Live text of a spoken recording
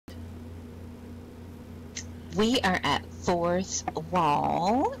We are at Fourth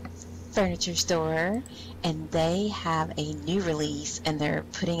Wall Furniture Store, and they have a new release, and they're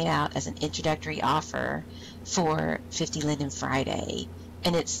putting it out as an introductory offer for 50 Linden Friday.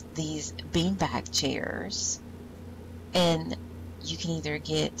 And it's these beanbag chairs, and you can either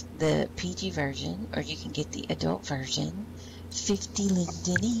get the PG version or you can get the adult version. 50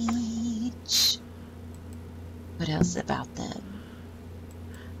 Linden each. What else about them?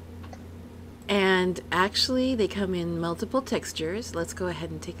 And actually, they come in multiple textures. Let's go ahead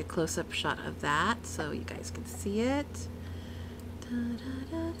and take a close-up shot of that so you guys can see it.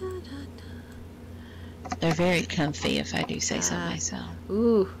 They're very comfy, if I do say so myself.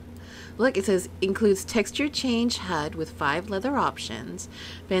 Ooh. Look, it says, includes texture change HUD with 5 leather options.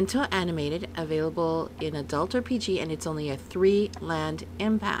 Bento animated, available in adult or PG, and it's only a 3 land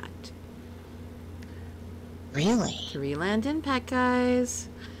impact. Really? 3 land impact, guys.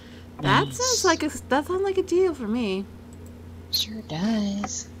 That sounds like a deal for me. Sure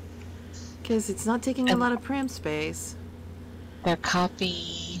does. Because it's not taking a lot of pram space. Their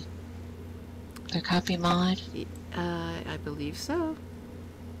copy mod? I believe so.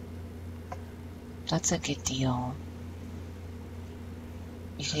 That's a good deal.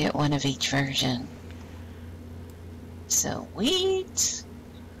 You can get one of each version. Sweet.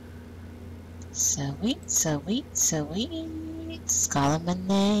 Sweet, sweet, sweet. Call them a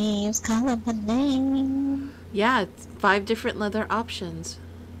name, call them a name. Yeah, it's 5 different leather options.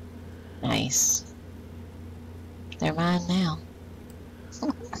 Nice. They're mine now.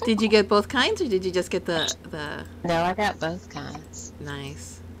 Did you get both kinds, or did you just get the... No, I got both kinds.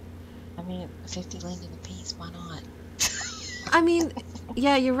 Nice. I mean, 50 Linden a piece, why not? I mean,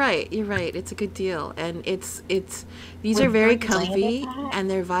 yeah, you're right. You're right. It's a good deal, and these are very comfy and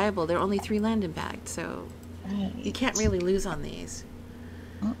they're viable. They're only 3 land impact, so you can't really lose on these.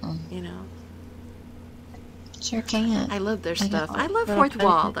 You know. Sure can. I love their stuff. I love Fourth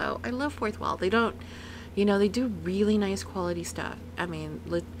Wall, though. I love Fourth Wall. They don't, you know, they do really nice quality stuff. I mean,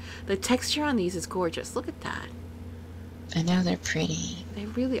 the texture on these is gorgeous. Look at that. I know they're pretty. They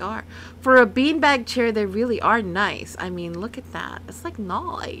really are. For a beanbag chair, they really are nice. I mean, look at that. It's like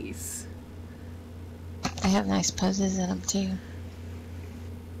nice. They have nice poses in them too.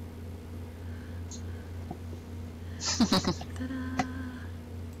 Ta-da.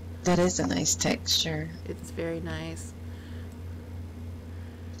 That is a nice texture. It's very nice.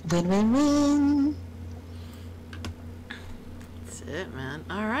 Win, win, win. That's it, man.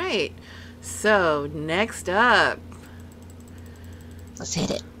 All right. So, next up. Let's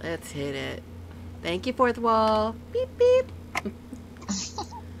hit it. Let's hit it. Thank you, Fourth Wall. Beep, beep.